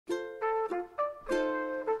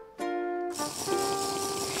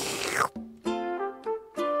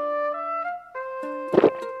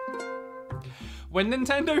When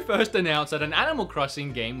Nintendo first announced that an Animal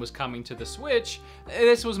Crossing game was coming to the Switch,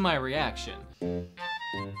 this was my reaction.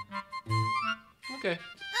 Okay.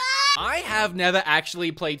 I have never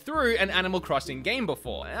actually played through an Animal Crossing game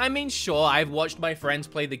before. I mean, sure, I've watched my friends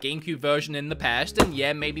play the GameCube version in the past, and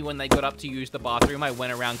yeah, maybe when they got up to use the bathroom, I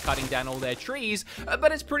went around cutting down all their trees,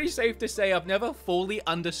 but it's pretty safe to say I've never fully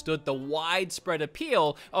understood the widespread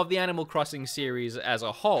appeal of the Animal Crossing series as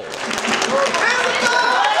a whole.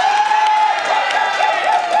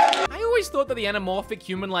 I always thought that the anamorphic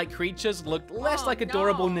human-like creatures looked less like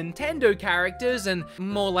adorable Nintendo characters and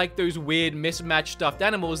more like those weird mismatched stuffed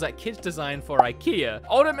animals that kids design for IKEA.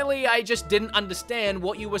 Ultimately, I just didn't understand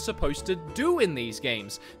what you were supposed to do in these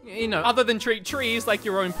games. You know, other than treat trees like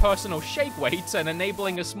your own personal shake weights and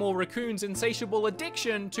enabling a small raccoon's insatiable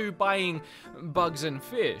addiction to buying bugs and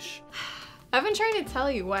fish. I've been trying to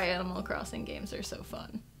tell you why Animal Crossing games are so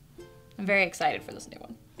fun. I'm very excited for this new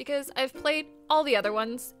one. Because I've played all the other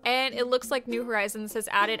ones, and it looks like New Horizons has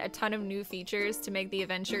added a ton of new features to make the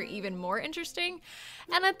adventure even more interesting,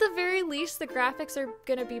 and at the very least, the graphics are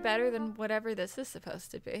gonna be better than whatever this is supposed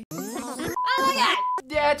to be. Oh my god!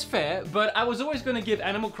 Yeah, it's fair, but I was always gonna give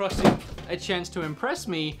Animal Crossing a chance to impress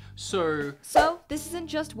me, so... So, this isn't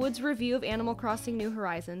just Wood's review of Animal Crossing New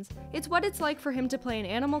Horizons, it's what it's like for him to play an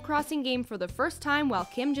Animal Crossing game for the first time while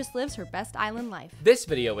Kim just lives her best island life. This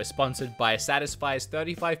video is sponsored by Satisfy's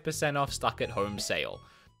 35% off Stuck at Home sale.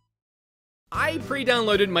 I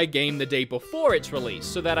pre-downloaded my game the day before its release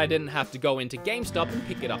so that I didn't have to go into GameStop and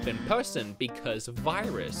pick it up in person because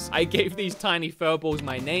virus. I gave these tiny furballs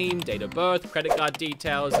my name, date of birth, credit card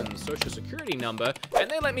details, and social security number,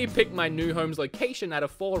 and they let me pick my new home's location out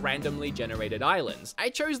of 4 randomly generated islands. I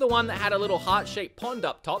chose the one that had a little heart-shaped pond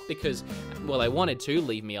up top because, well, I wanted to,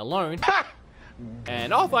 leave me alone.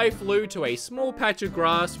 And off I flew to a small patch of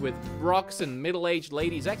grass with rocks and middle-aged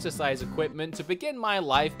ladies' exercise equipment to begin my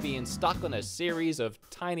life being stuck on a series of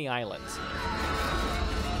tiny islands.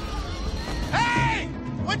 Hey!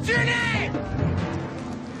 What's your name?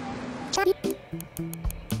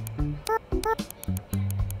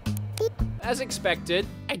 As expected,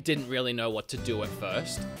 I didn't really know what to do at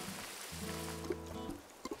first.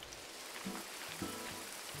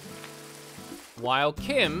 While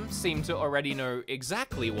Kim seemed to already know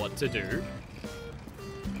exactly what to do.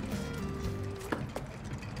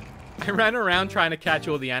 I ran around trying to catch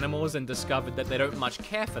all the animals and discovered that they don't much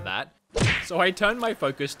care for that, so I turned my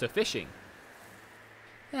focus to fishing.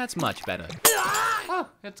 That's much better. Oh,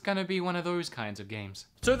 it's gonna be one of those kinds of games.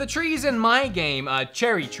 So the trees in my game are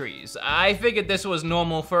cherry trees. I figured this was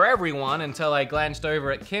normal for everyone until I glanced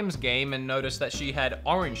over at Kim's game and noticed that she had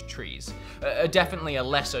orange trees. Definitely a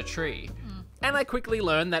lesser tree. And I quickly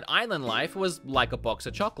learned that island life was like a box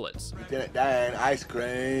of chocolates. Lieutenant Dan, ice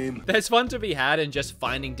cream. There's fun to be had in just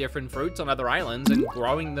finding different fruits on other islands and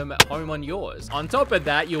growing them at home on yours. On top of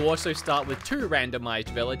that, you also start with 2 randomized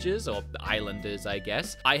villages, or islanders, I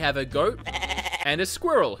guess. I have a goat and a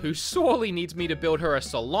squirrel who sorely needs me to build her a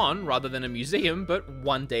salon rather than a museum, but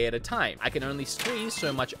one day at a time. I can only squeeze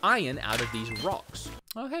so much iron out of these rocks.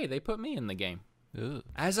 Oh hey, they put me in the game. Ugh.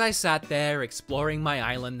 As I sat there exploring my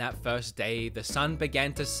island that first day, the sun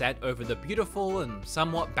began to set over the beautiful and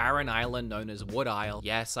somewhat barren island known as Wood Isle.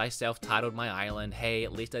 Yes, I self-titled my island. Hey,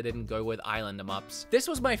 at least I didn't go with Islandamups. This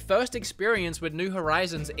was my first experience with New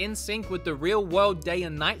Horizons in sync with the real-world day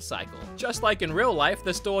and night cycle. Just like in real life,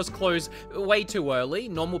 the stores close way too early.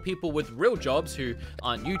 Normal people with real jobs who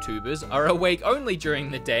aren't YouTubers are awake only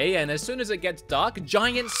during the day, and as soon as it gets dark,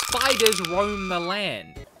 giant spiders roam the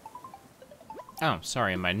land. Oh,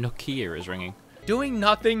 sorry, my Nokia is ringing. Doing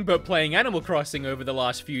nothing but playing Animal Crossing over the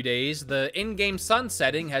last few days, the in-game sun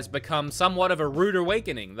setting has become somewhat of a rude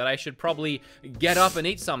awakening that I should probably get up and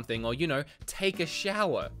eat something or, you know, take a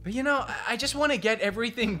shower. But you know, I just want to get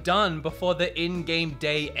everything done before the in-game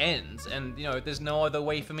day ends, and you know, there's no other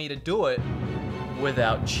way for me to do it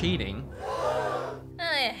without cheating.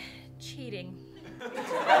 Cheating.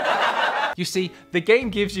 You see, the game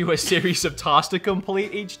gives you a series of tasks to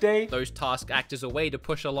complete each day. Those tasks act as a way to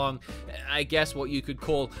push along, I guess, what you could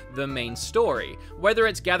call the main story. Whether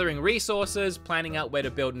it's gathering resources, planning out where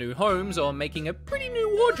to build new homes, or making a pretty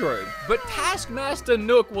new wardrobe. But Taskmaster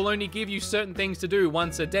Nook will only give you certain things to do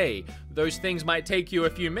once a day. Those things might take you a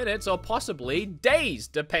few minutes or possibly days,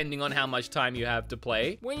 depending on how much time you have to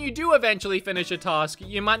play. When you do eventually finish a task,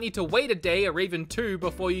 you might need to wait a day or even 2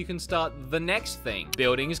 before you can start the next thing.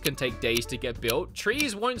 Buildings can take days to get built.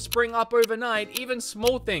 Trees won't spring up overnight. Even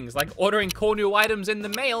small things like ordering cool new items in the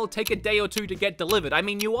mail take a day or 2 to get delivered. I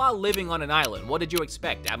mean, you are living on an island. What did you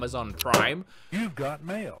expect, Amazon Prime? You've got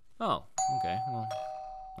mail. Oh, okay, well,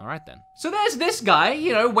 All right then. So there's this guy,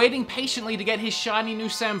 you know, waiting patiently to get his shiny new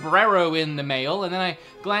sombrero in the mail, and then I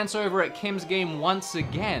glance over at Kim's game once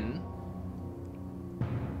again.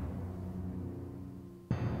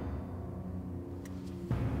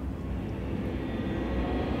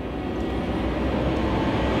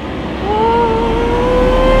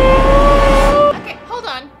 Okay, hold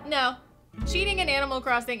on. No. Cheating in Animal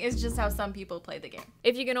Crossing is just how some people play the game.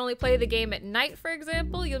 If you can only play the game at night, for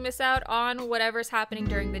example, you'll miss out on whatever's happening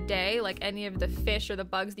during the day, like any of the fish or the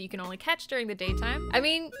bugs that you can only catch during the daytime. I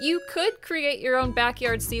mean, you could create your own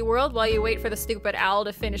backyard SeaWorld while you wait for the stupid owl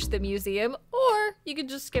to finish the museum, or you could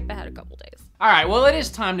just skip ahead a couple days. Alright, well it is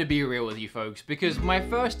time to be real with you folks, because my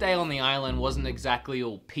first day on the island wasn't exactly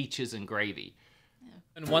all peaches and gravy.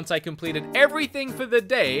 And once I completed everything for the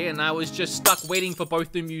day, and I was just stuck waiting for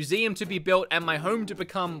both the museum to be built and my home to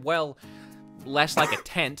become, well, less like a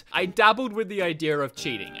tent, I dabbled with the idea of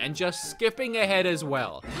cheating and just skipping ahead as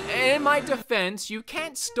well. In my defense, you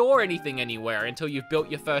can't store anything anywhere until you've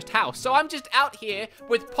built your first house, so I'm just out here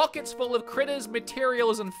with pockets full of critters,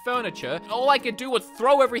 materials, and furniture. All I could do was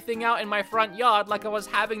throw everything out in my front yard like I was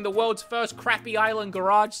having the world's first crappy island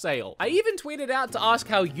garage sale. I even tweeted out to ask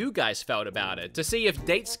how you guys felt about it, to see if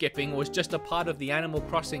date skipping was just a part of the Animal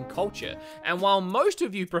Crossing culture. And while most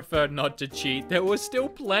of you preferred not to cheat, there was still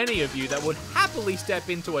plenty of you that would happily step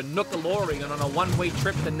into a Nookalorian on a one-way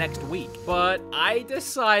trip the next week. But I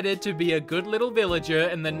decided to be a good little villager,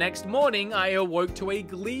 and the next morning I awoke to a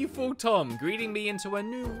gleeful Tom greeting me into a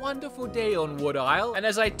new wonderful day on Wood Isle. And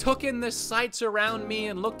as I took in the sights around me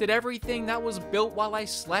and looked at everything that was built while I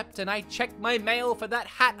slept, and I checked my mail for that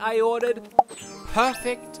hat I ordered,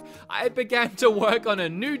 perfect, I began to work on a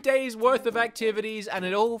new day's worth of activities, and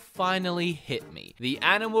it all finally hit me. The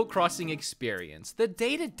Animal Crossing experience, the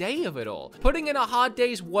day-to-day of it all. Putting in a hard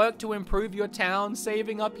day's work to improve your town,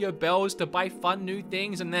 saving up your bells to buy fun new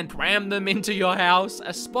things and then cram them into your house,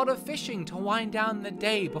 a spot of fishing to wind down the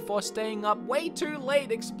day before staying up way too late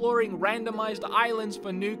exploring randomized islands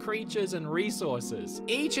for new creatures and resources.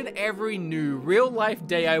 Each and every new real-life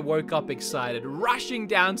day I woke up excited, rushing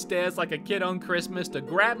downstairs like a kid on Christmas to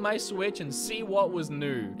grab my Switch and see what was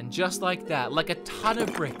new. And just like that, like a ton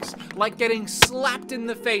of bricks, like getting slapped in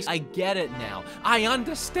the face, I get it now. I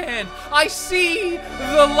understand. I see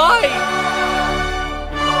the light!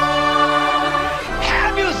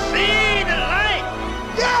 Have you seen the light?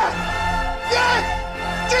 Yes! Yes!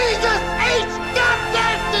 Jesus H.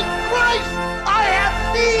 Goddamn Christ! I have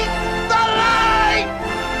seen the light!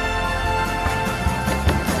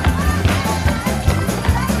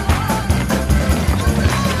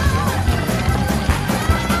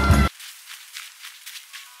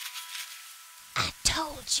 I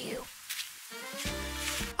told you.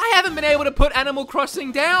 I haven't been able to put Animal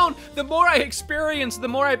Crossing down. The more I experience, the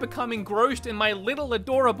more I become engrossed in my little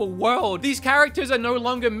adorable world. These characters are no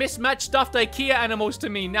longer mismatched stuffed IKEA animals to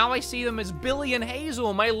me. Now I see them as Billy and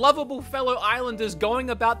Hazel, my lovable fellow islanders going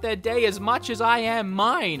about their day as much as I am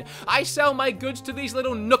mine. I sell my goods to these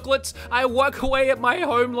little nooklets, I work away at my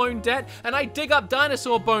home loan debt, and I dig up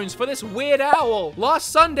dinosaur bones for this weird owl. Last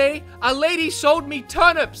Sunday, a lady sold me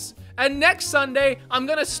turnips. And next Sunday, I'm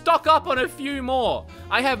gonna stock up on a few more.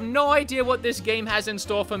 I have no idea what this game has in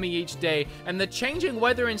store for me each day, and the changing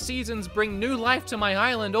weather and seasons bring new life to my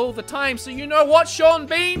island all the time, so you know what, Sean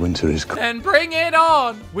Bean? Winter is coming. Then bring it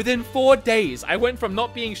on! Within 4 days, I went from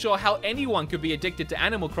not being sure how anyone could be addicted to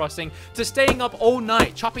Animal Crossing to staying up all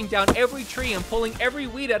night, chopping down every tree and pulling every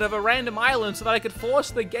weed out of a random island so that I could force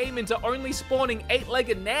the game into only spawning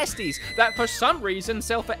 8-legged nasties that for some reason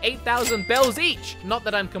sell for 8,000 bells each. Not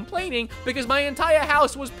that I'm complaining, because my entire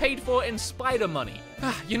house was paid for in spider money.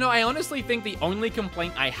 You know, I honestly think the only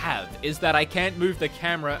complaint I have is that I can't move the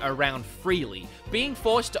camera around freely. Being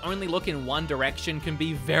forced to only look in one direction can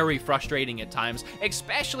be very frustrating at times,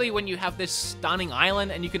 especially when you have this stunning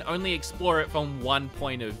island and you can only explore it from one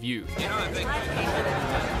point of view. You know, I think...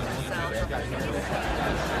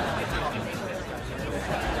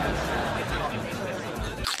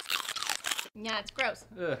 Yeah, it's gross.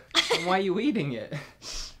 Ugh, and why are you eating it?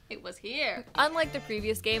 It was here. Unlike the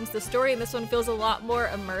previous games, the story in this one feels a lot more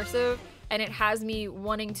immersive, and it has me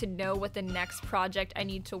wanting to know what the next project I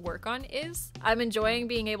need to work on is. I'm enjoying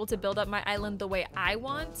being able to build up my island the way I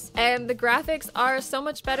want, and the graphics are so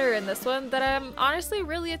much better in this one that I'm honestly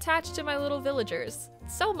really attached to my little villagers.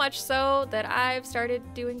 So much so that I've started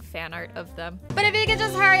doing fan art of them. But if you could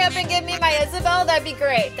just hurry up and give me my Isabel, that'd be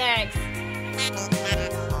great. Thanks.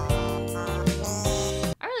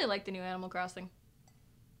 I really like the new Animal Crossing.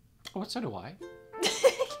 Oh, so do I.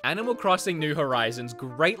 Animal Crossing New Horizons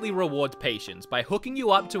greatly rewards patience by hooking you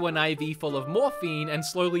up to an IV full of morphine and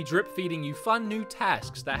slowly drip feeding you fun new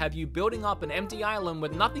tasks that have you building up an empty island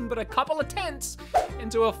with nothing but a couple of tents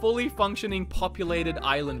into a fully functioning populated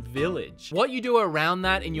island village. What you do around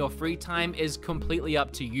that in your free time is completely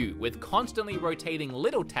up to you, with constantly rotating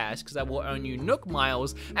little tasks that will earn you Nook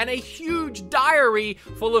miles and a huge diary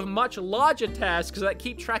full of much larger tasks that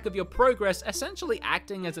keep track of your progress, essentially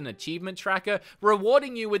acting as an achievement tracker,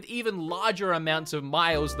 rewarding you with even larger amounts of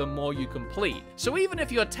miles the more you complete. So even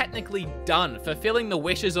if you're technically done fulfilling the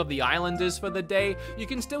wishes of the islanders for the day, you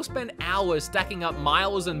can still spend hours stacking up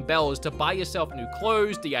miles and bells to buy yourself new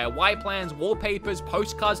clothes, DIY plans, wallpapers,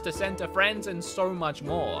 postcards to send to friends, and so much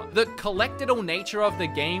more. The collectible nature of the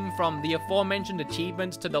game, from the aforementioned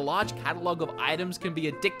achievements to the large catalog of items, can be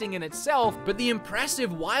addicting in itself, but the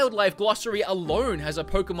impressive wildlife glossary alone has a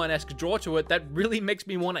Pokemon-esque draw to it that really makes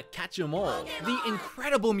me want to catch them all. The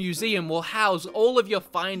incredible museum will house all of your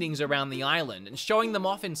findings around the island and showing them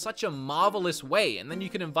off in such a marvelous way, and then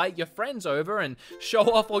you can invite your friends over and show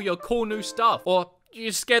off all your cool new stuff, or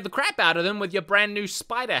you scared the crap out of them with your brand new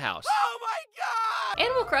spider house. Oh my God!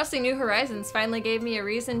 Animal Crossing New Horizons finally gave me a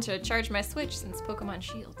reason to charge my Switch since Pokemon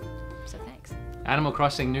Shield. So thanks. Animal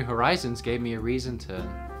Crossing New Horizons gave me a reason to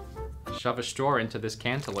shove a straw into this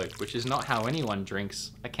cantaloupe, which is not how anyone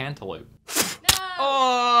drinks a cantaloupe. No!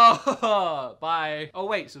 Oh, bye. Oh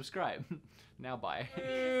wait, subscribe. Now bye.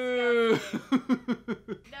 No.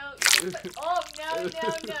 Oh, no.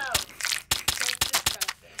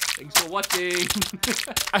 Thanks for watching.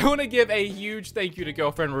 I want to give a huge thank you to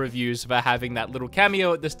Girlfriend Reviews for having that little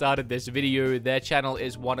cameo at the start of this video. Their channel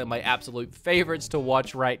is one of my absolute favorites to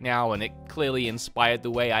watch right now, and it clearly inspired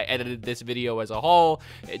the way I edited this video as a whole.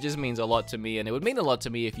 It just means a lot to me, and it would mean a lot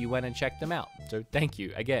to me if you went and checked them out. So thank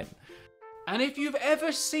you again. And if you've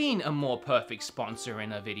ever seen a more perfect sponsor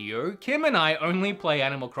in a video, Kim and I only play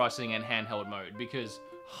Animal Crossing in handheld mode because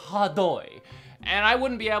hadoy. And I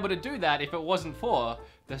wouldn't be able to do that if it wasn't for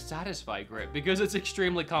the Satisfy grip, because it's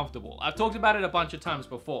extremely comfortable. I've talked about it a bunch of times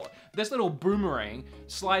before. This little boomerang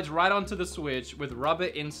slides right onto the Switch with rubber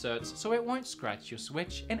inserts so it won't scratch your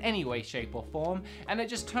Switch in any way, shape, or form, and it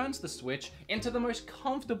just turns the Switch into the most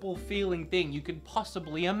comfortable feeling thing you could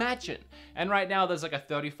possibly imagine. And right now there's like a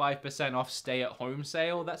 35% off stay-at-home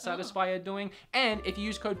sale that Satisfy are doing, and if you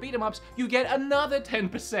use code Beatemups, you get another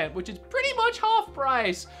 10%, which is pretty much half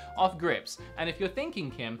price off grips. And if you're thinking,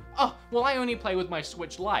 Kim, oh, well, I only play with my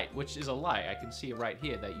Switch Lite, which is a lie. I can see right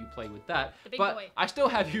here that you play with that, but boy. I still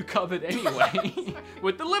have you covered anyway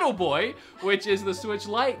with the little boy, which is the Switch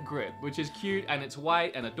Lite grip, which is cute and it's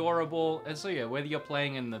white and adorable. And so yeah, whether you're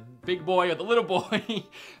playing in the big boy or the little boy,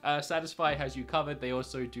 Satisfy has you covered. They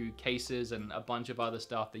also do cases and a bunch of other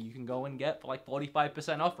stuff that you can go and get for like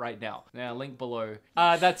 45% off right now. Now, link below.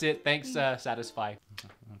 That's it. Thanks, Satisfy.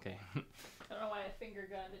 Okay. I don't know why I finger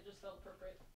gunned, it just felt appropriate.